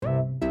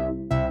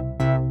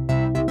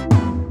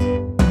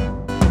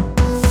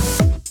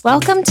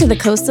Welcome to the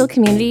Coastal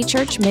Community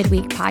Church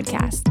Midweek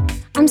Podcast.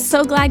 I'm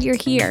so glad you're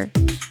here.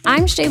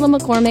 I'm Shayla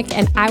McCormick,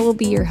 and I will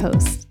be your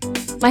host.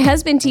 My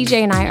husband TJ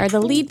and I are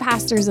the lead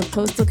pastors of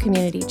Coastal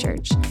Community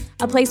Church,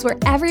 a place where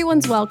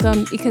everyone's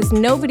welcome because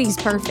nobody's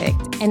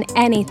perfect and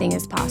anything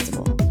is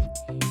possible.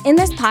 In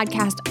this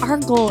podcast, our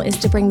goal is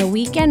to bring the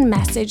weekend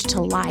message to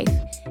life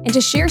and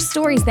to share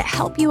stories that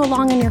help you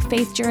along in your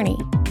faith journey.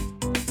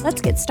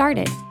 Let's get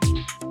started.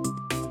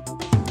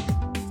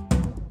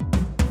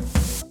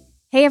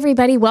 Hey,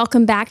 everybody.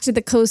 Welcome back to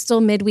the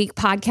Coastal Midweek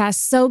Podcast.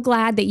 So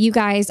glad that you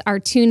guys are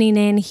tuning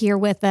in here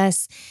with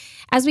us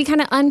as we kind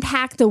of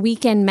unpack the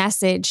weekend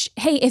message.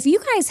 Hey, if you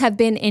guys have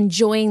been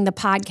enjoying the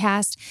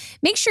podcast,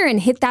 make sure and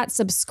hit that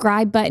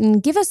subscribe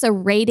button. Give us a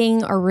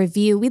rating or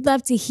review. We'd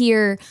love to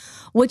hear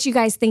what you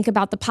guys think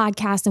about the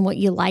podcast and what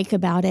you like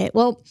about it.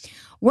 Well,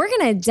 we're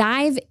going to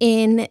dive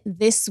in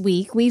this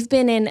week. We've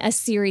been in a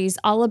series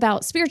all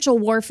about spiritual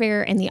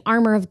warfare and the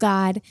armor of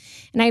God.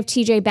 And I have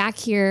TJ back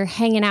here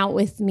hanging out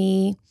with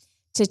me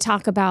to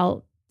talk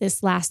about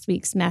this last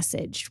week's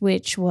message,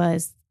 which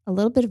was a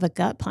little bit of a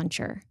gut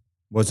puncher.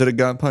 Was it a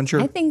gut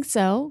puncher? I think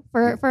so,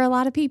 for a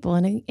lot of people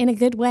in a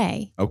good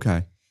way.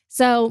 Okay.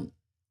 So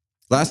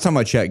last time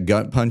I checked,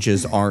 gut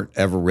punches aren't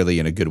ever really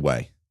in a good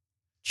way.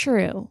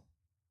 True.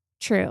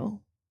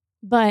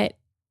 But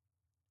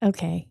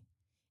okay.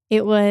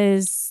 It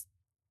was,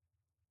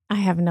 I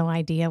have no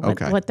idea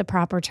what the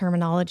proper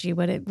terminology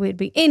would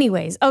be.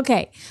 Anyways,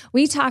 okay.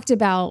 We talked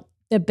about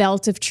the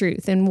belt of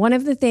truth. And one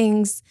of the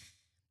things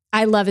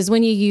I love is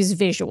when you use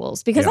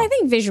visuals, because I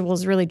think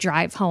visuals really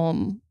drive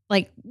home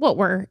like what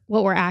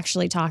we're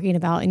actually talking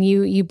about. And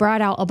you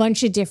brought out a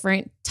bunch of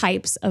different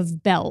types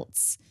of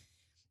belts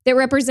that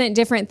represent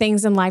different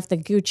things in life. The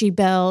Gucci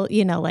belt,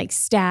 like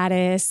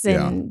status,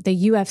 and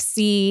the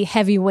UFC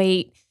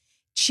heavyweight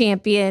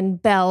champion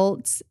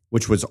belt.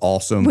 Which was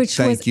awesome.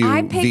 Thank you,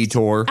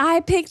 Vitor. I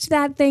picked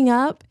that thing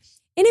up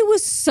and it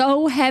was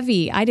so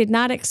heavy. I did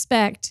not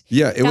expect.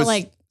 Yeah, it was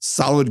like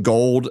solid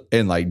gold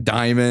and like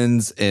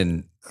diamonds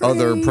and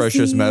other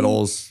precious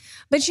metals.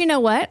 But you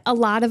know what? A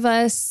lot of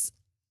us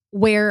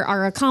wear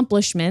our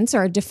accomplishments, or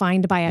are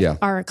defined by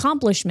our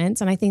accomplishments.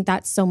 And I think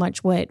that's so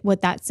much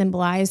what that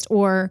symbolized.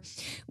 Or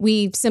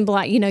we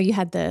symbolize, you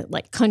had the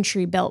like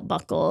country belt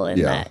buckle,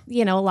 and that,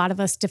 a lot of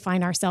us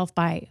define ourselves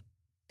by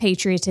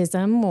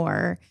patriotism,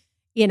 or,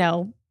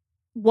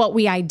 what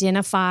we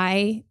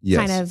identify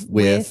kind of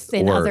with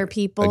in other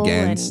people.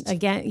 Against. And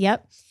again,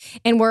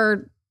 And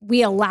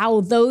we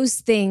allow those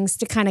things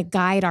to kind of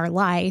guide our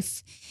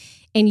life.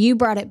 And you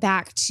brought it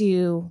back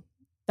to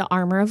the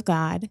armor of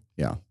God,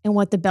 and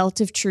what the belt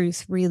of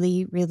truth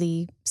really,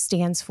 really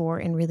stands for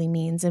and really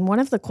means. And one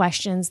of the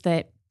questions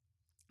that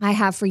I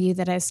have for you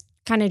that has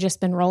kind of just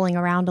been rolling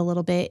around a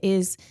little bit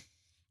is,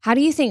 how do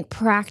you think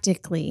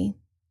practically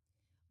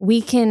we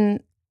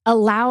can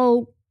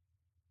allow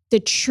the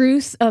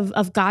truth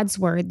of God's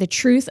word, the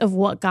truth of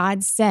what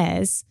God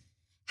says,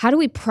 how do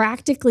we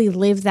practically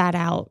live that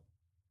out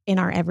in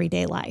our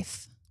everyday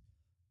life?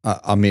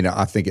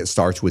 I think it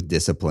starts with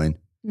discipline.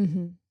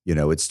 Mm-hmm.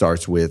 It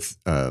starts with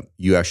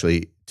you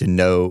actually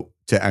to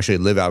actually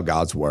live out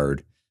God's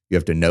word. You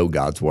have to know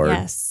God's word.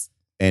 Yes.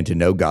 And to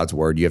know God's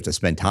word, you have to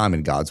spend time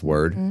in God's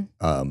word.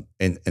 Mm-hmm.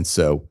 And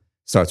so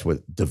it starts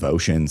with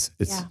devotions.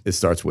 It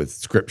starts with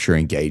scripture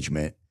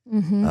engagement,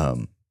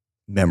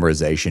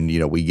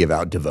 memorization. We give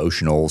out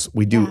devotionals.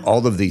 We do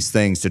all of these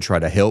things to try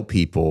to help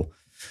people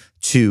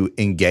to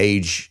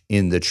engage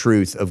in the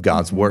truth of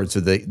God's word so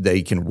that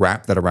they can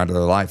wrap that around their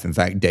life. In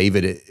fact,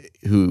 David,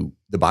 who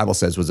the Bible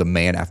says was a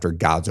man after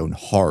God's own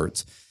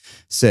heart,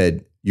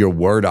 said, "Your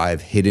word I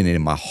have hidden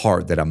in my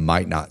heart that I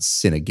might not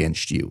sin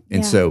against you."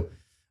 And so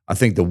I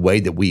think the way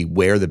that we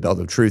wear the belt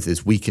of truth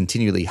is we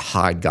continually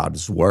hide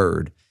God's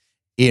word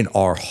in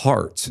our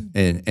hearts.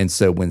 And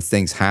so when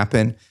things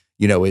happen,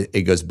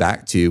 it goes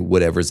back to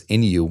whatever's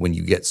in you. When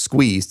you get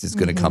squeezed, it's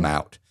going to come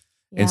out.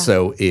 Yeah. And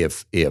so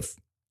if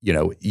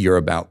you're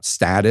about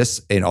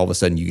status and all of a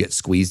sudden you get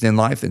squeezed in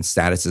life and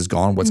status is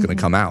gone, what's going to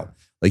come out?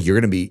 Like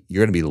you're going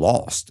to be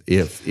lost.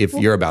 If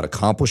you're about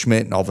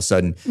accomplishment and all of a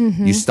sudden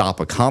you stop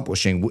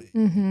accomplishing,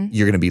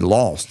 you're going to be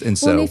lost. And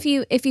so, if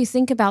you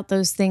think about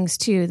those things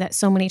too, that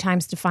so many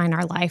times define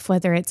our life,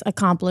 whether it's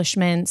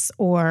accomplishments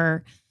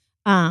or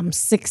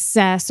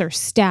success or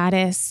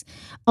status,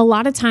 a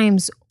lot of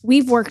times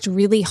we've worked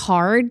really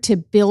hard to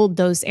build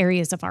those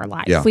areas of our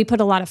life. Yeah. We put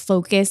a lot of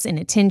focus and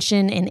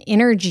attention and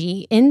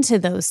energy into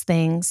those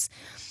things,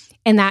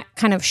 and that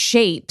kind of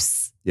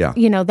shapes,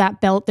 that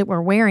belt that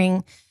we're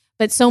wearing.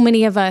 But so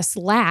many of us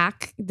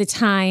lack the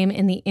time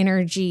and the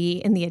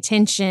energy and the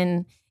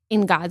attention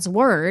in God's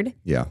word.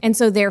 Yeah. And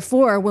so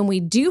therefore, when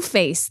we do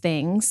face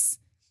things,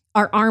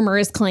 our armor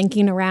is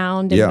clanking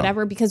around and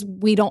whatever, because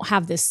we don't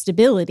have this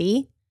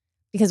stability,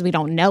 because we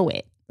don't know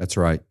it. That's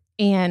right.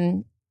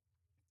 And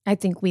I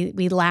think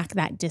we lack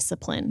that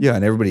discipline. Yeah,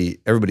 and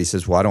everybody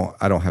says, "Well,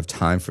 I don't have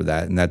time for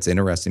that," and that's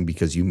interesting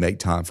because you make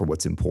time for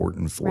what's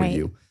important for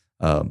you.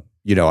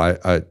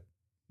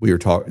 We were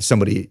talking.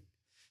 Somebody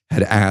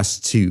had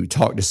asked to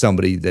talk to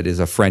somebody that is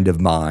a friend of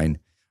mine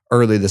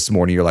early this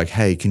morning, you're like,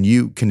 hey, can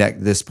you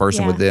connect this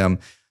person with them?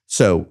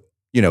 So,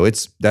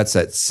 that's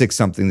at 6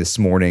 something this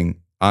morning.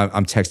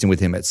 I'm texting with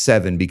him at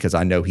 7 because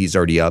I know he's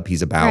already up.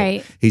 He's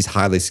he's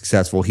highly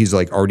successful. He's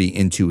like already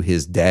into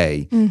his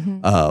day.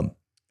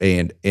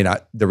 And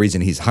the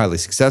reason he's highly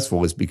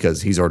successful is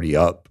because he's already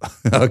up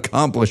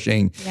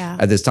accomplishing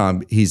at this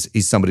time. He's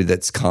somebody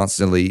that's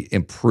constantly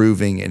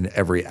improving in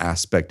every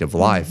aspect of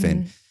life.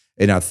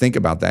 And I think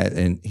about that.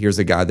 And here's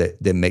a guy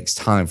that makes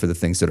time for the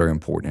things that are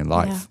important in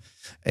life.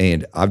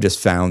 And I've just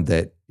found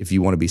that if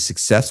you want to be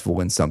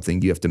successful in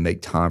something, you have to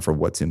make time for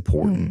what's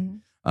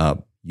important.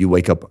 You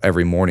wake up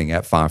every morning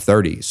at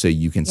 5:30 so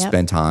you can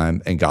spend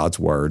time in God's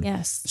word.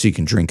 So you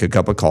can drink a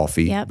cup of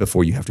coffee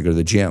before you have to go to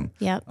the gym.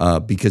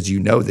 Because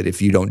you know that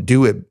if you don't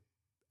do it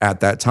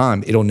at that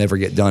time, it'll never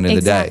get done in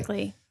the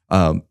day.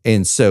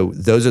 And so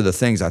those are the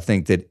things I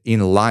think that in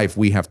life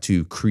we have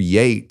to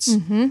create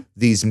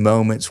these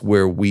moments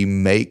where we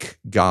make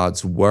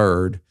God's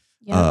word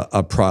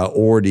a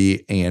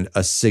priority and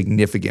a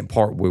significant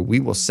part where we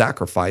will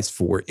sacrifice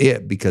for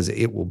it because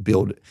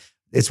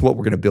it's what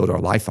we're going to build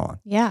our life on.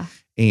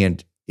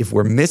 And if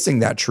we're missing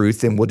that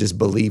truth, then we'll just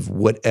believe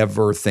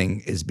whatever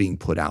thing is being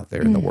put out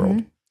there in the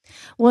world.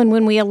 Well, and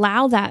when we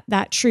allow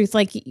that truth,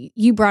 like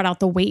you brought out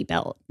the weight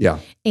belt.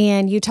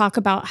 And you talked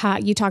about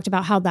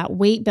how that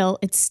weight belt,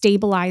 it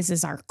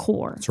stabilizes our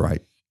core. That's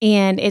right.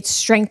 And it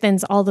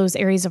strengthens all those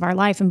areas of our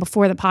life. And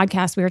before the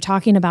podcast, we were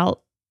talking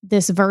about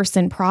this verse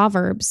in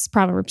Proverbs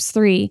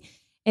 3.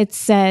 It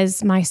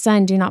says, "My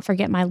son, do not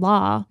forget my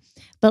law,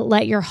 but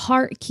let your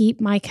heart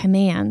keep my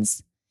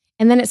commands."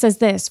 And then it says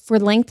this, "For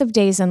length of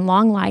days and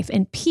long life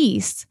and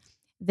peace,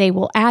 they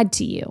will add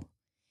to you."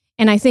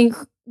 And I think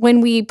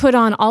when we put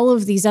on all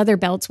of these other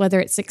belts, whether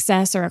it's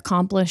success or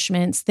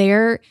accomplishments,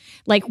 we're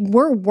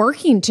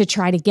working to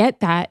try to get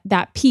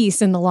that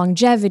peace and the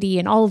longevity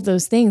and all of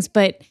those things.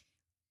 But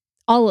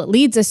all it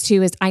leads us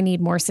to is, I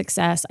need more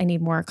success. I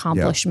need more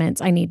accomplishments.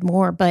 I need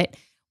more. But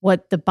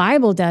what the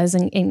Bible does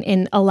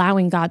in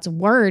allowing God's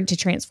word to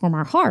transform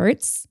our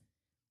hearts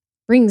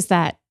brings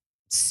that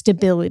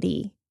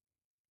stability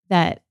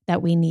that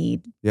we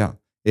need.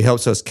 It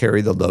helps us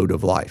carry the load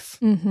of life.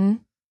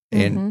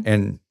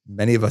 And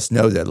many of us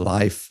know that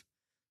life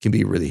can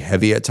be really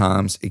heavy at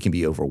times. It can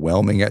be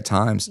overwhelming at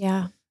times.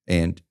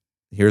 And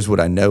here's what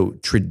I know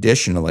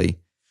traditionally,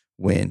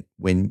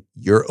 when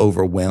you're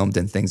overwhelmed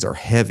and things are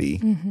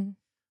heavy,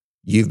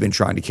 you've been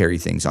trying to carry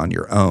things on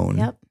your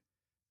own.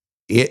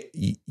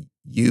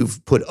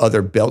 You've put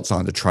other belts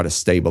on to try to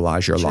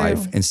stabilize your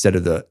life instead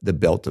of the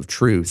belt of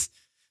truth,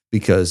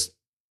 because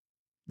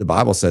the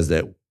Bible says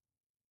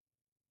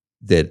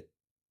that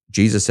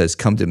Jesus says,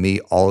 "Come to me,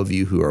 all of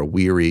you who are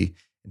weary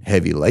and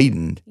heavy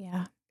laden.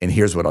 And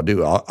here's what I'll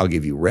do. I'll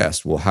give you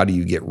rest." Well, how do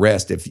you get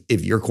rest?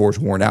 If your core's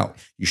worn out,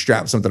 you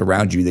strap something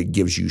around you that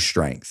gives you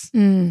strength.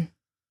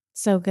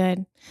 So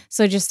good.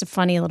 So just a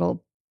funny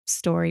little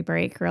story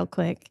break real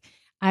quick.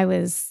 I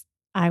was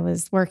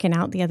working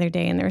out the other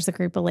day, and there was a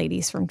group of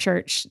ladies from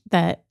church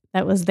that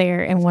was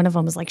there. And one of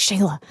them was like,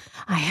 "Shayla,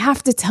 I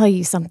have to tell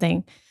you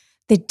something.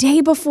 The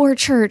day before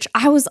church,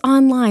 I was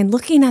online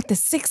looking at the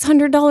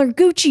 $600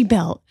 Gucci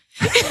belt."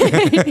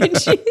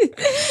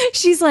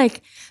 She's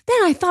like,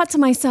 "Then I thought to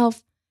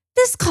myself,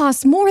 this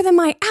costs more than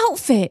my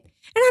outfit,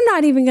 and I'm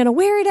not even going to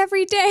wear it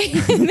every day."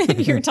 And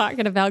then you're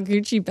talking about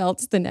Gucci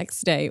belts the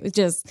next day.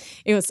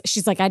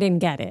 She's like, "I didn't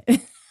get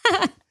it."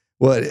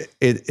 Well,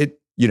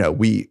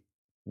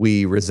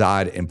 we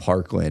reside in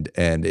Parkland,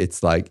 and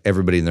it's like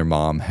everybody and their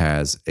mom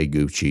has a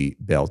Gucci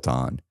belt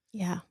on.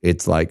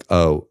 It's like,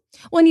 oh.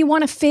 When you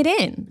want to fit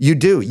in. You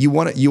do. You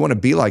want to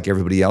be like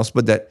everybody else,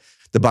 but that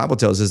the Bible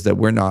tells us that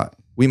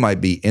we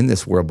might be in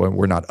this world, but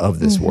we're not of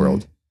this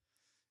world.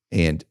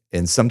 And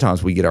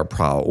sometimes we get our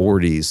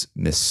priorities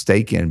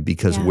mistaken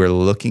because we're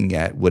looking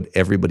at what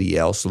everybody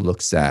else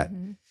looks at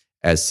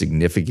as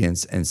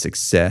significance and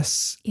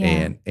success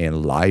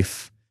and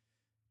life.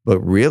 But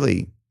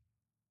really,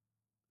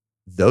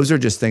 those are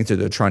just things that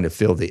they're trying to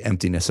fill the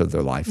emptiness of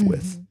their life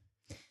with.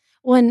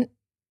 And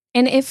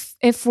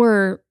if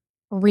we're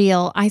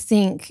real, I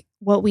think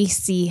what we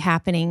see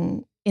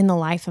happening in the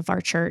life of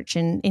our church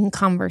and in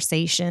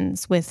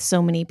conversations with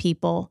so many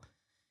people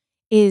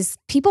is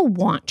people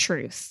want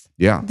truth.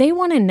 They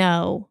want to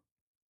know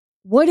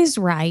what is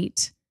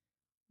right,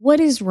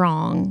 what is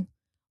wrong,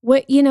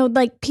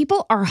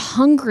 people are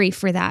hungry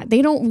for that.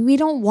 We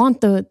don't want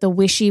the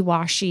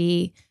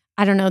wishy-washy,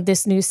 I don't know,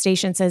 this news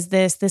station says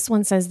this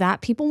one says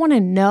that. People want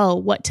to know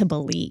what to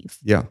believe.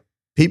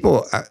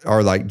 People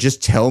are like,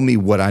 just tell me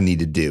what I need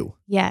to do.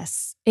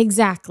 Yes,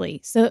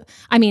 exactly. So,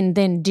 I mean,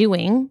 then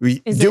doing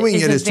it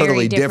is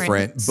totally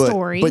different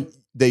story. But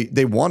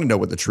they want to know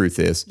what the truth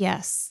is.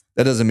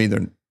 That doesn't mean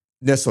they're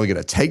necessarily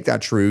going to take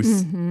that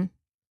truth and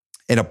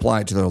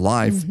apply it to their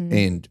life.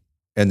 And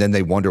then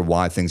they wonder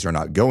why things are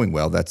not going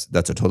well. That's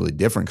a totally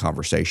different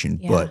conversation.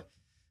 But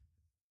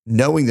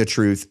knowing the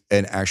truth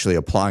and actually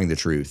applying the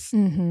truth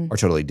are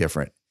totally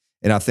different.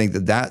 And I think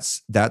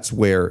that's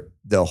where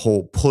the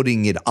whole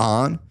putting it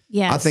on.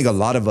 I think a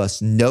lot of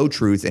us know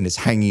truth and it's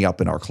hanging up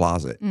in our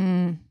closet.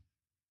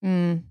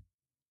 Mm.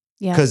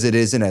 Yeah. Because it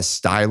isn't as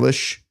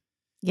stylish.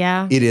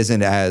 Yeah. It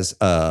isn't as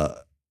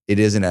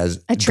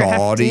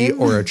gaudy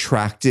or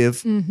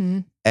attractive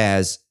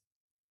as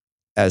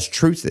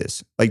truth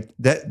is. Like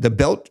that, the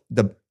belt,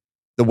 the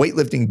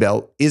weightlifting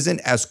belt isn't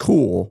as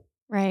cool.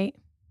 Right.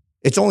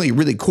 It's only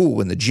really cool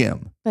in the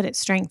gym. But it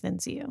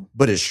strengthens you.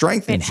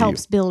 It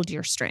helps build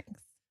your strength.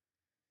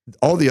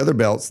 All the other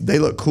belts, they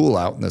look cool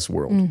out in this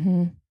world.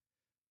 Mm-hmm.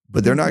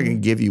 But they're not going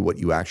to give you what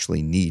you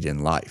actually need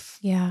in life.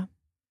 Yeah.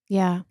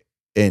 Yeah.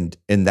 And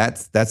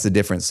that's the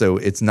difference. So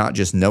it's not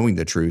just knowing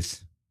the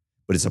truth,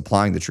 but it's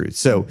applying the truth.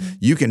 So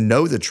you can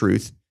know the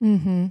truth.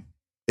 Mm-hmm.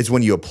 It's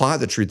when you apply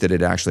the truth that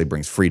it actually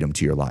brings freedom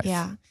to your life.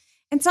 Yeah.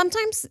 And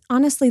sometimes,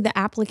 honestly, the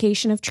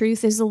application of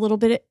truth is a little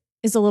bit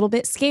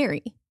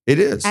scary. It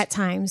is. At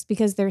times,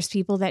 because there's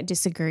people that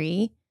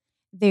disagree.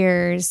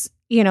 There's,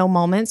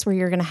 moments where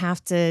you're going to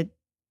have to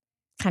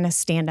kind of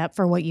stand up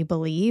for what you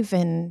believe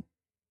and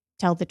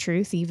tell the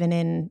truth, even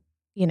in,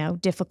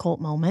 difficult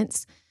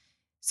moments.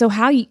 So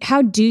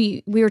we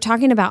were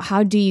talking about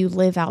how do you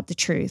live out the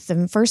truth?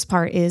 And the first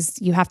part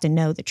is you have to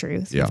know the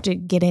truth. You have to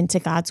get into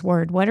God's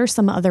word. What are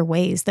some other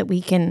ways that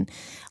we can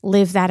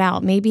live that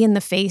out? Maybe in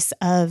the face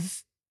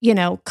of,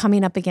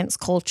 coming up against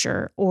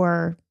culture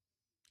or.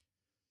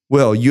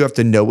 Well, you have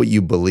to know what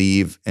you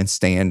believe and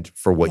stand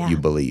for what you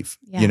believe.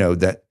 Yeah.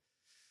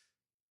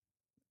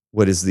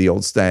 What is the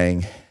old saying?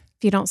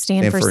 If you don't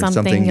stand for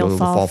something, you'll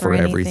fall for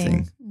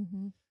everything.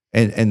 Mm-hmm.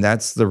 And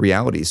that's the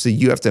reality. So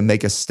you have to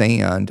make a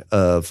stand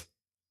of,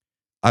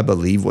 I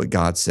believe what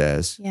God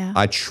says. Yeah.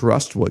 I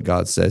trust what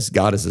God says.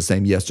 God is the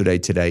same yesterday,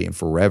 today, and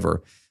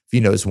forever. If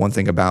you notice one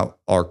thing about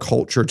our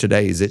culture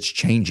today is it's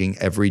changing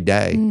every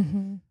day.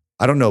 Mm-hmm.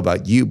 I don't know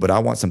about you, but I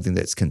want something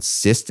that's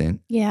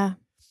consistent. Yeah.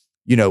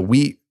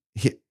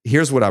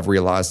 Here's what I've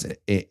realized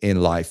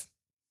in life.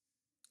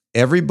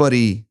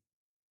 Everybody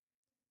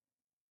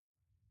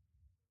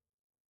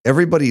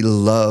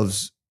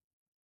loves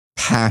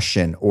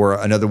passion, or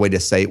another way to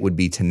say it would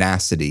be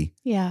tenacity.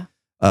 Yeah.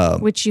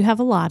 Which you have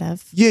a lot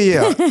of.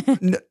 Yeah.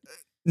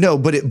 No,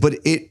 but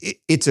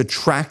it's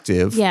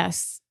attractive.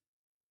 Yes.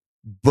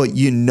 But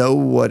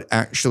what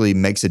actually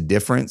makes a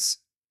difference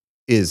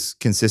is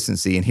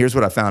consistency. And here's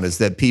what I found is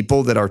that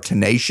people that are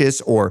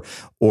tenacious or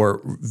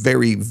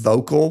very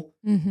vocal,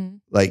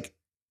 like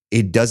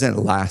it doesn't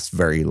last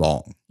very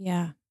long.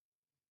 Yeah.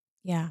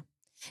 Yeah.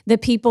 The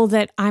people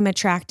that I'm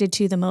attracted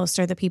to the most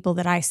are the people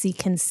that I see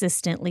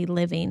consistently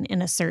living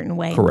in a certain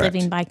way,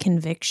 living by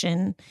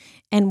conviction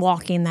and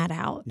walking that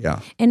out. Yeah.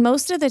 And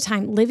most of the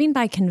time, living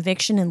by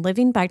conviction and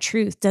living by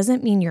truth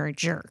doesn't mean you're a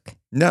jerk.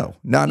 No,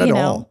 not at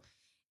all.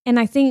 And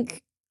I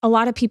think a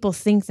lot of people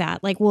think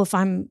that, like, well, if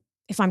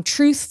I'm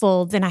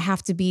truthful, then I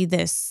have to be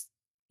this,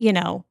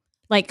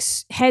 like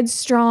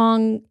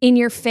headstrong, in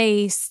your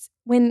face,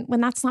 when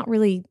that's not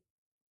really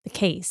the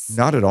case.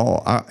 Not at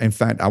all. In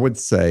fact, I would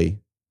say,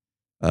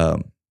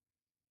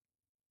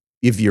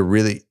 if you're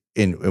really,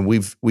 and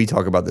we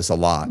talk about this a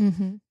lot,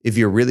 if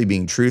you're really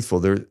being truthful,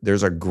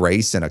 there's a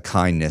grace and a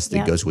kindness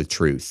that goes with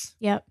truth.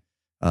 Yep.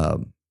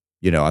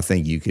 I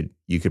think you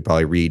could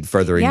probably read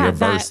further in your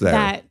verse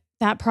there.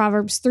 That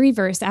Proverbs 3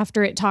 verse,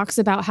 after it talks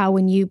about how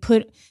when you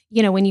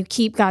when you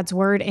keep God's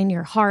word in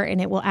your heart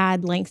and it will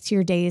add length to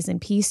your days and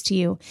peace to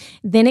you,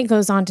 then it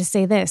goes on to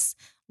say this,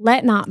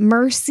 let not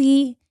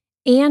mercy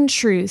and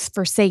truth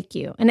forsake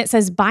you. And it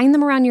says, bind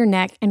them around your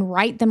neck and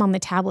write them on the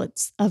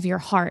tablets of your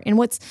heart. And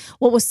what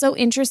was so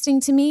interesting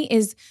to me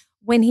is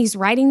when he's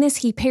writing this,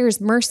 he pairs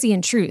mercy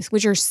and truth,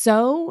 which are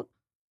so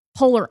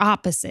polar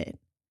opposite.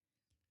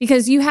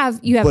 Because you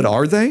have. But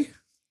are they?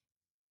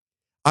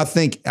 I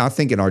think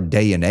in our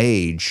day and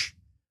age,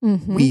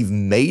 we've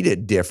made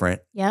it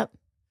different. Yep.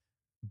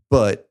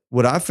 But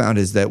what I found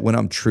is that when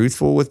I'm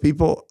truthful with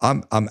people,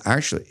 I'm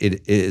actually,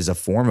 it is a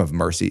form of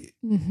mercy.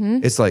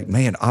 It's like,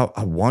 man,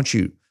 I want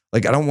you,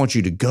 like, I don't want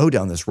you to go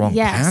down this wrong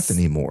path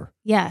anymore.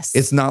 Yes.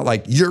 It's not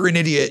like you're an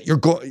idiot. You're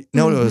going,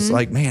 no, it's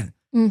like, man,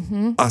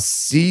 I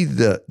see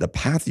the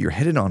path you're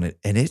headed on it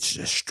and it's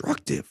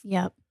destructive.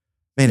 Yep.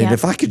 Man, and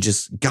if I could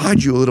just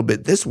guide you a little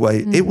bit this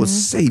way, it will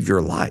save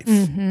your life.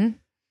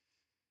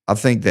 I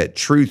think that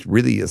truth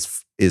really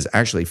is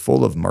actually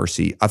full of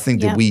mercy. I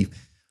think that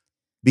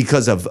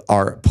because of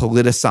our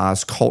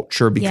politicized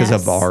culture, because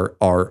of our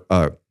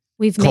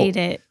we've made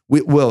it.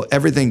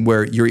 Everything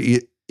where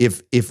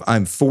if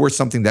I'm for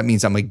something, that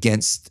means I'm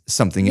against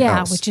something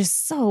else. Yeah, which is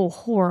so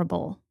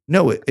horrible.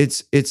 No,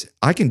 it's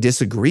I can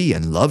disagree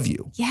and love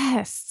you.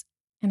 Yes.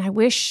 And I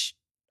wish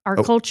our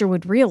culture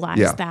would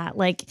realize that.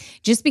 Like,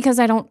 just because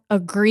I don't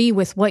agree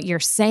with what you're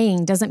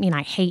saying doesn't mean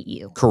I hate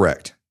you.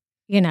 Correct.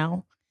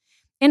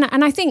 And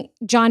I think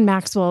John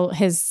Maxwell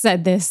has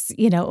said this,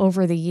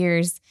 over the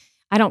years.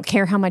 I don't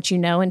care how much you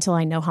know until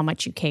I know how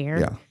much you care.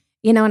 Yeah.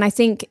 And I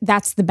think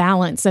that's the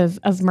balance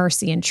of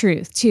mercy and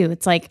truth too.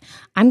 It's like,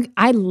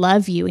 I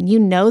love you and you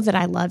know that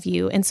I love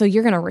you. And so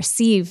you're going to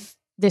receive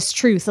this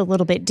truth a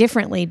little bit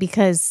differently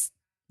because.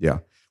 Yeah.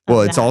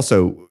 Well, it's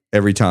also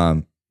every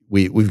time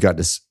we've got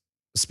to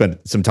spend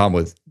some time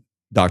with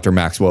Dr.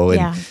 Maxwell.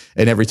 Yeah.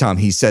 And every time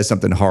he says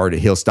something hard,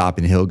 he'll stop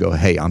and he'll go,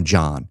 hey, I'm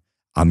John.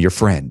 I'm your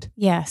friend.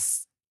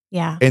 Yes.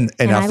 Yeah. And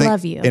I think,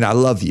 love you. And I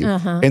love you.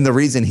 Uh-huh. And the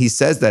reason he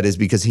says that is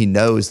because he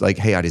knows, like,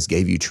 hey, I just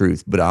gave you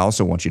truth, but I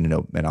also want you to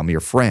know, man, I'm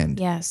your friend.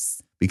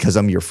 Yes. Because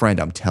I'm your friend,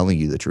 I'm telling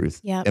you the truth.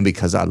 Yep. And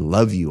because I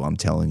love you, I'm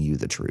telling you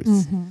the truth.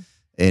 Mm-hmm.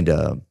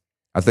 And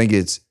I think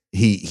it's,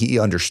 he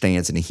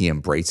understands and he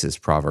embraces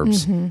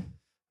Proverbs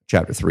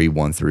chapter 3,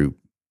 1 through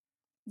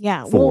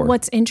Yeah. 4. Well,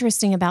 what's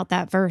interesting about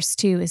that verse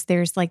too is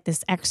there's like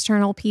this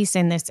external piece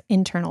and this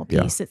internal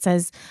piece. It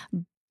says,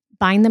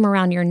 bind them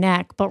around your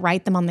neck, but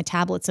write them on the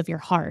tablets of your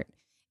heart.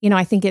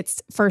 I think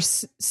it's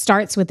first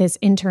starts with this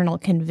internal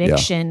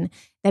conviction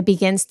that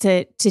begins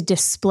to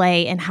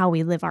display in how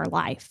we live our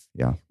life.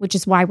 Yeah. Which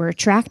is why we're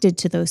attracted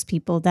to those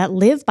people that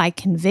live by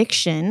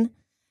conviction,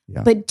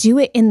 but do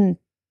it in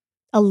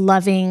a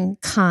loving,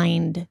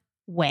 kind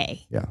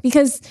way. Yeah.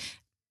 Because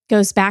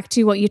goes back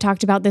to what you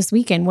talked about this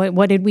weekend.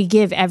 What did we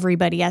give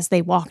everybody as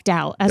they walked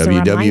out as a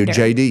reminder?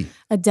 WWJD.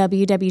 A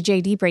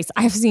WWJD brace.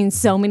 I've seen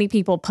so many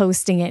people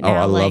posting it now.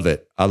 I love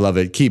it. I love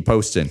it. Keep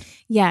posting.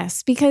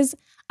 Yes, because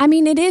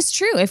it is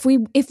true. If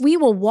we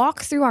will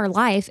walk through our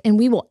life and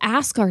we will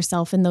ask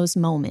ourselves in those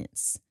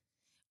moments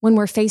when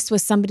we're faced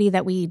with somebody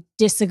that we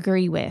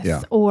disagree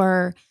with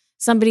or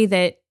somebody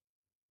that,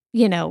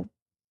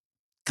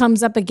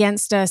 comes up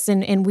against us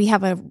and we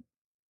have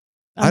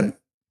I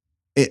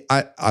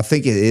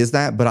think it is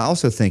that, but I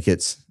also think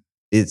it's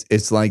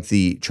like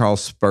the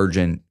Charles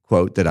Spurgeon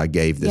quote that I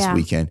gave this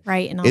weekend.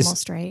 Right and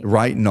almost right.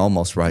 Right and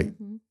almost right.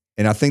 Mm-hmm.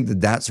 And I think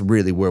that's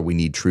really where we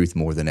need truth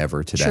more than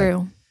ever today.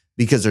 True.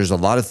 Because there's a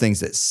lot of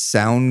things that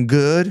sound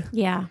good.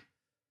 Yeah.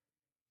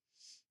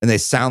 And they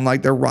sound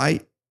like they're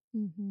right.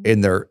 Mm-hmm.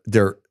 And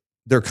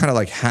they're kind of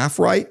like half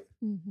right,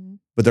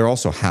 but they're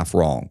also half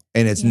wrong.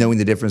 And it's knowing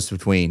the difference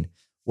between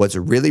what's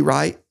really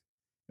right and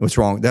what's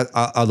wrong. That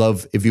I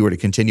love if you were to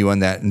continue on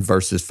that in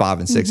verses 5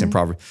 and 6 in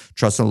Proverbs.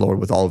 Trust in the Lord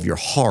with all of your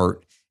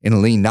heart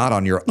and lean not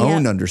on your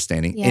own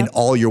understanding. In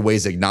all your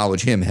ways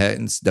acknowledge him,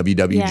 hence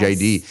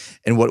WWJD. Yes.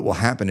 And what will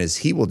happen is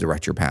he will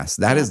direct your path.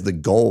 That is the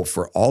goal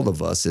for all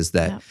of us, is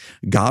that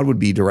God would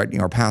be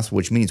directing our path,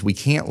 which means we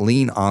can't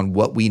lean on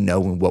what we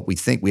know and what we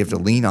think. We have to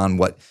lean on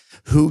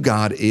who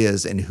God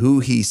is and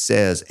who he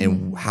says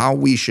and how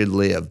we should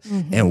live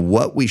and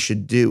what we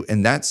should do.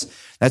 And that's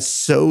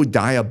so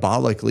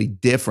diabolically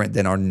different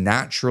than our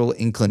natural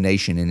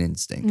inclination and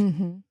instinct.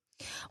 Mm-hmm.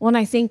 Well, and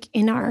I think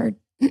in our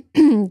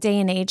day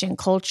and age and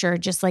culture,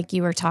 just like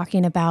you were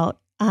talking about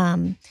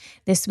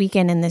this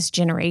weekend and this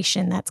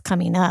generation that's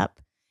coming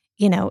up,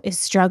 is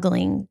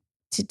struggling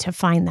to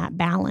find that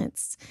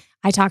balance.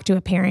 I talked to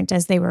a parent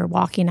as they were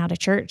walking out of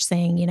church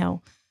saying,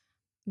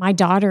 my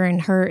daughter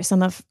and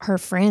some of her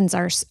friends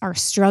are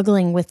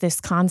struggling with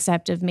this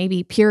concept of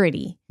maybe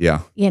purity.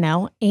 Yeah.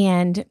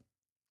 And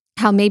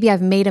how maybe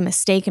I've made a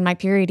mistake in my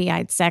purity. I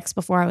had sex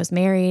before I was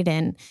married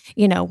and,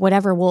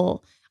 whatever.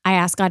 Well, I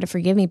ask God to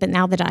forgive me, but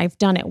now that I've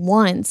done it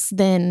once,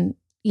 then,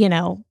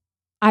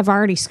 I've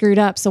already screwed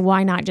up. So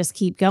why not just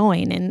keep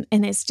going?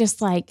 And it's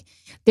just like,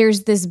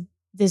 there's this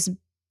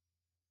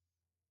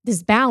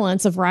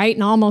balance of right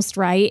and almost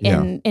right.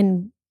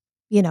 And,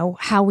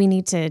 how we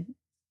need to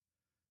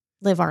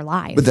live our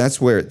life. But that's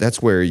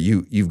where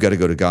you've got to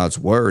go to God's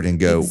word and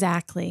go,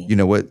 exactly. You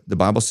know what? The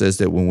Bible says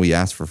that when we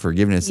ask for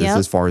forgiveness, it's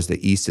as far as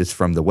the east is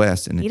from the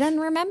west. And he doesn't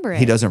remember it.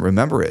 He doesn't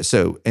remember it.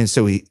 So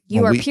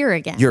you are pure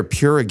again. You're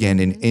pure again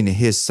in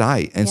his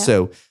sight. And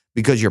so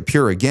because you're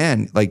pure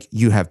again, like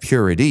you have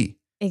purity.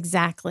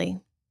 Exactly.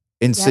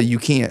 And so you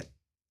can't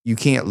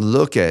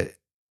look at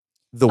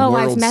the world.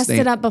 I've messed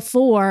it up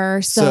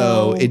before.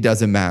 So it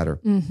doesn't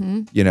matter,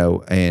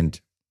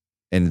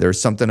 and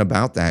there's something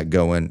about that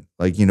going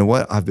like, you know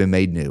what? I've been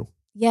made new.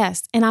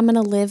 Yes. And I'm going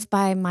to live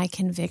by my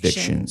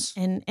convictions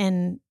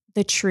and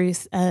the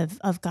truth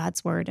of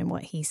God's word and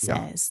what he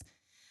says.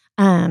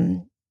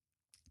 Do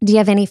you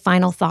have any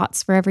final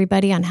thoughts for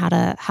everybody on how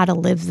to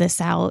live this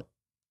out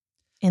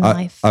in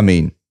life? I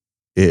mean,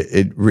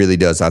 it really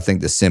does. I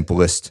think the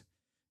simplest,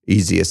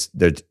 easiest,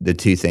 the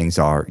two things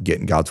are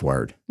getting God's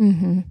word.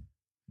 Mm-hmm.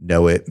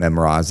 Know it,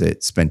 memorize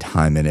it, spend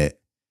time in it,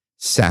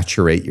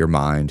 saturate your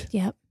mind.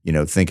 Yep.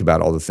 Think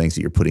about all the things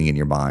that you're putting in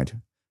your mind.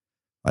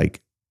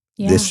 Like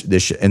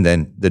this, and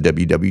then the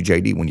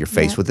WWJD, when you're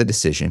faced with a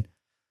decision,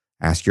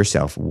 ask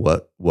yourself,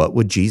 what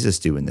would Jesus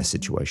do in this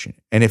situation?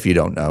 And if you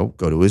don't know,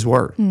 go to his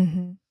word.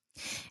 Mm-hmm.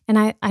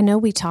 And I know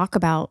we talk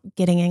about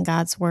getting in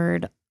God's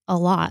word a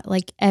lot,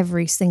 like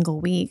every single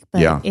week,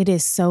 but it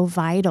is so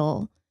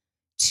vital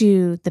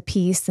to the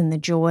peace and the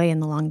joy and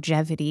the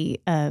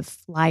longevity of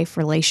life,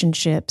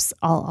 relationships,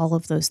 all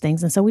of those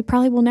things. And so we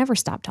probably will never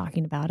stop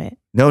talking about it.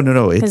 No.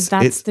 Because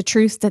that's the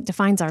truth that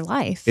defines our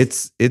life.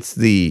 It's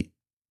the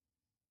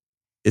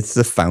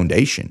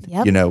foundation.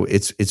 Yep.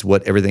 It's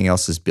what everything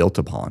else is built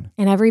upon.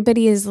 And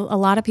a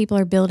lot of people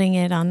are building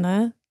it on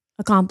the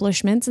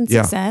accomplishments and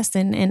success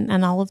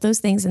and all of those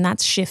things. And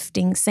that's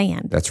shifting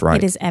sand. That's right.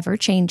 It is ever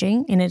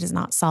changing and it is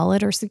not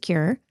solid or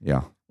secure.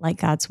 Yeah. Like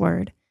God's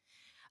word.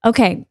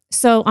 Okay.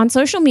 So on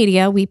social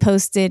media, we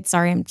posted,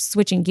 sorry, I'm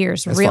switching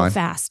gears That's real fine.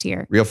 fast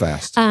here. Real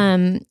fast.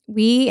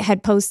 We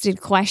had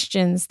posted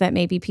questions that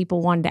maybe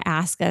people wanted to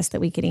ask us that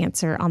we could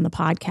answer on the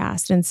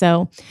podcast. And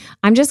so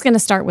I'm just going to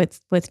start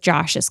with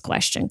Josh's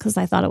question because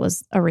I thought it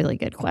was a really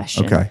good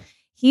question. Okay.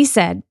 He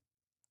said,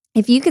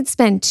 if you could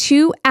spend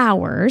 2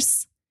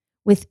 hours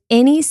with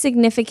any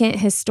significant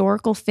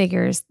historical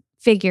figure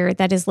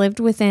that has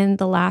lived within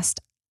the last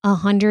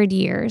 100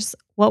 years,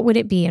 what would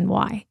it be and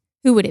why?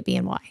 Who would it be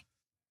and why?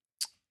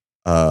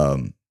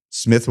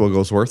 Smith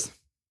Wigglesworth,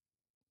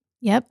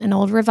 Yep, an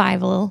old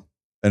revival.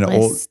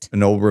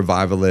 an old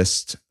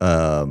revivalist,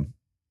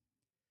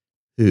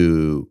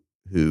 who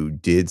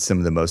did some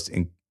of the most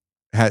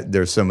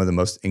there's some of the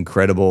most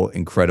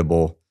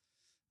incredible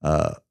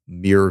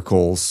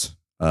miracles.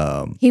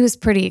 He was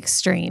pretty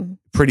extreme.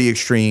 Pretty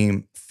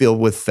extreme, filled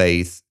with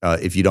faith.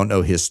 If you don't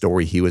know his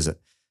story, he was a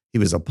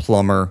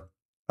plumber,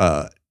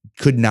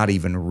 could not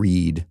even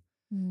read,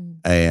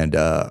 and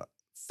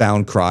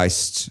found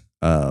Christ.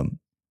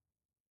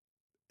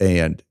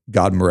 And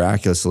God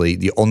miraculously,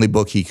 the only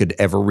book he could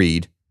ever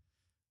read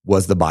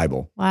was the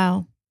Bible.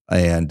 Wow.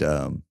 And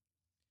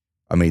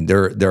I mean,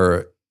 there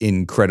are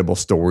incredible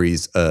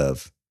stories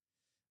of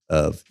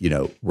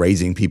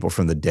raising people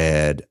from the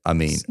dead. I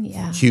mean,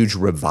 huge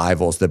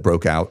revivals that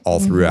broke out all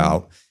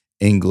throughout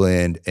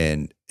England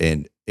and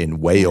in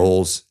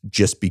Wales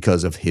just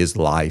because of his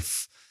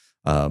life.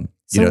 So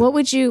what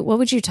would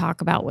you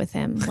talk about with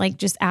him? Like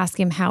just ask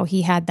him how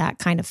he had that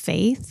kind of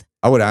faith?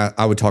 I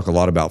would talk a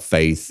lot about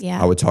faith.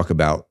 Yeah. I would talk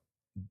about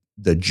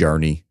the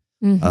journey,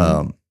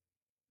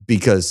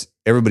 because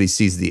everybody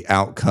sees the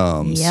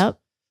outcomes. Yep.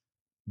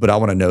 But I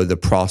want to know the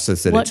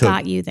process that what it took.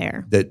 Got you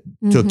there? That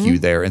took you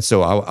there, and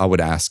so I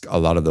would ask a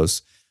lot of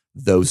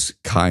those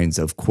kinds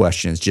of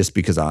questions, just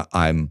because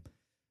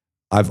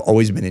I've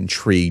always been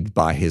intrigued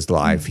by his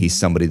life. He's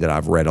somebody that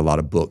I've read a lot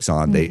of books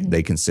on.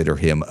 They consider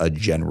him a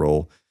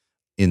general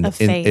in the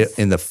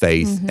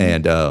faith,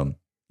 and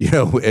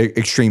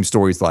extreme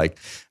stories like.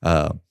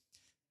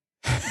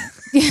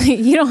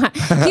 You don't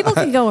have, people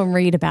can go and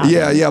read about it.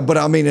 Yeah. But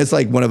I mean, it's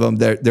like one of them,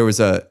 there was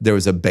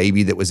a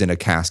baby that was in a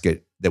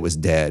casket that was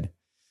dead.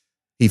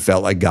 He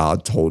felt like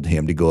God told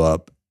him to go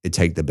up and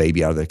take the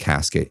baby out of the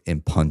casket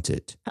and punt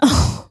it.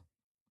 Oh.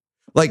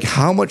 Like,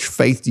 how much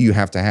faith do you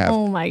have to have?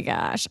 Oh my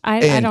gosh.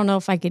 I don't know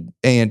if I could.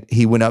 And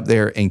he went up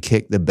there and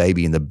kicked the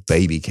baby, and the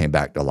baby came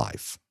back to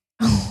life.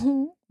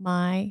 Oh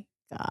my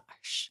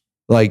gosh.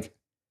 Like,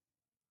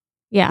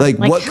 yeah. Like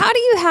what, how do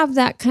you have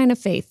that kind of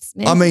faith,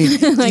 Smith? I mean,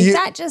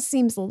 that just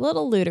seems a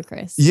little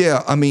ludicrous.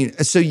 Yeah. I mean,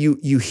 so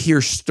you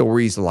hear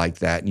stories like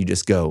that and you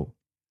just go,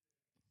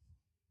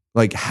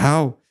 like,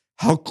 how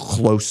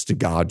close to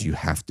God do you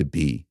have to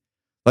be?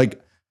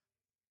 Like,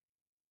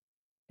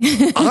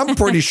 I'm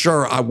pretty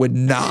sure I would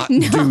not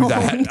do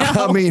that.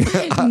 No, I mean,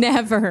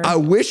 never. I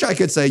wish I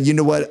could say, you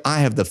know what? I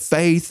have the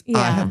faith.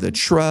 I have the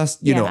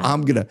trust. I'm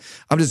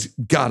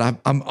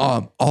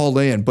all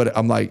in. But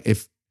I'm like,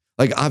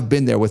 I've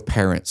been there with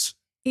parents.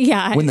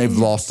 Yeah. When they've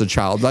lost a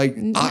child. Like,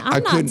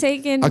 I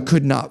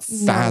could not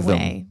fathom. No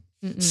way.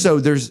 So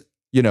there's,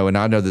 and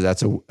I know that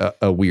that's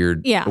a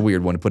weird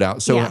one to put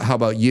out. So how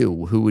about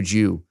you? Who would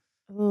you?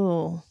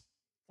 Oh,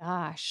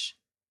 gosh.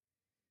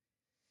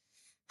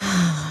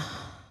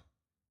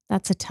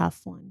 That's a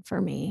tough one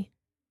for me.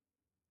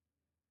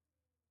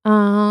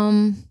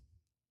 I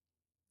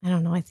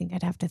don't know. I think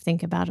I'd have to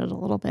think about it a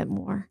little bit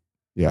more.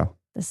 Yeah.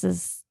 It's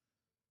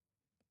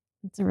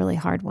a really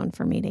hard one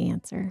for me to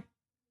answer.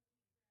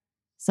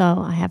 So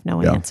I have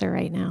no answer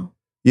right now.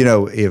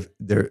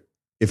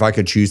 If I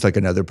could choose like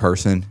another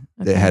person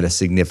that had a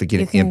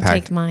significant impact.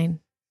 Take mine.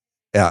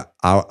 Yeah,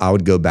 I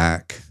would go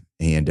back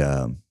and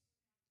I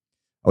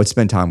would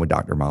spend time with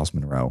Dr. Miles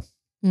Monroe.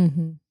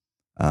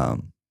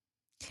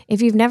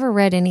 If you've never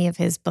read any of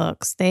his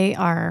books, they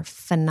are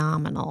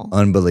phenomenal.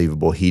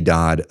 Unbelievable. He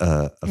died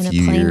a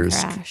few years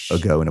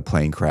ago in a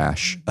plane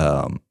crash.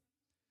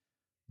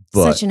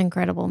 Such an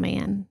incredible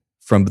man.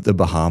 From the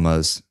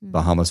Bahamas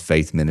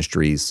Faith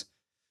Ministries.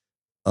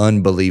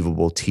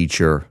 Unbelievable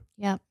teacher.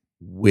 Yep.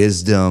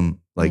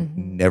 Wisdom like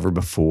never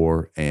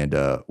before. And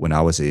when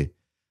I was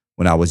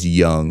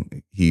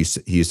young, he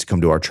used to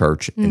come to our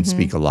church and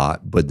speak a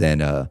lot. But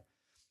then I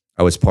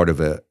was part of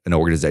an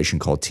organization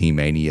called Team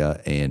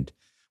Mania, and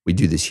we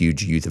do this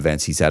huge youth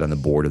events. He sat on the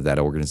board of that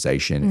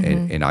organization,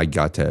 and I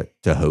got to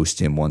host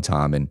him one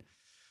time, and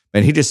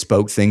he just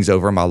spoke things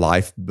over my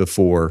life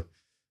before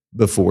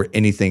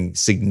anything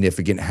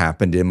significant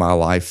happened in my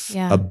life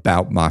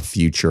about my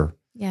future.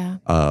 Yeah.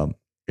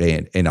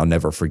 And I'll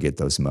never forget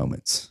those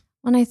moments.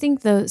 Well, and I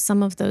think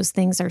some of those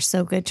things are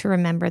so good to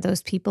remember,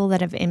 those people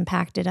that have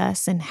impacted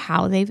us and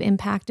how they've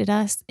impacted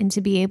us, and to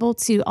be able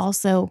to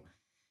also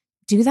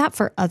do that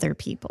for other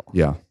people.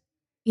 Yeah.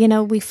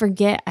 We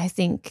forget, I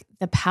think,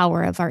 the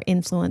power of our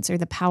influence or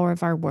the power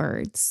of our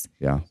words.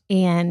 Yeah.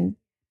 And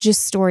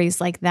just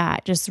stories like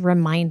that just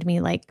remind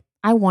me, like,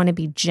 I want to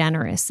be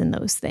generous in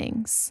those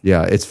things.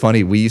 Yeah. It's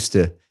funny. We used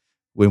to,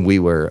 when we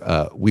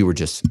were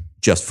just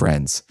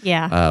friends.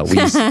 Yeah.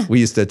 We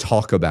used to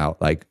talk about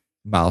like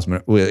Miles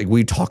Monroe.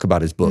 We talk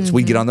about his books.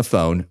 We get on the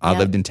phone. I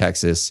lived in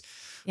Texas.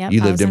 Yep,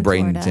 You I lived was in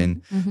Florida.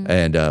 Bradenton.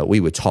 And we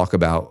would talk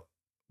about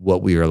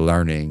what we were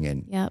learning,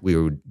 and we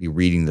would be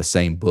reading the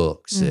same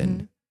books.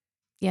 And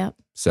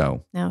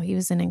so. No, he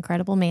was an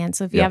incredible man.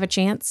 So if you have a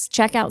chance,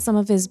 check out some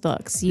of his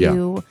books.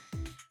 You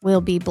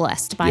will be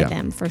blessed by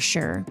them for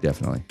sure.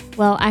 Definitely.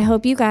 Well, I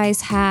hope you guys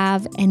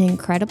have an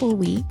incredible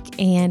week.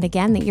 And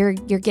again, that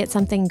you get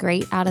something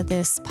great out of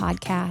this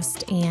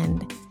podcast.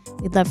 And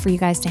we'd love for you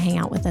guys to hang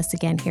out with us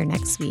again here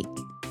next week.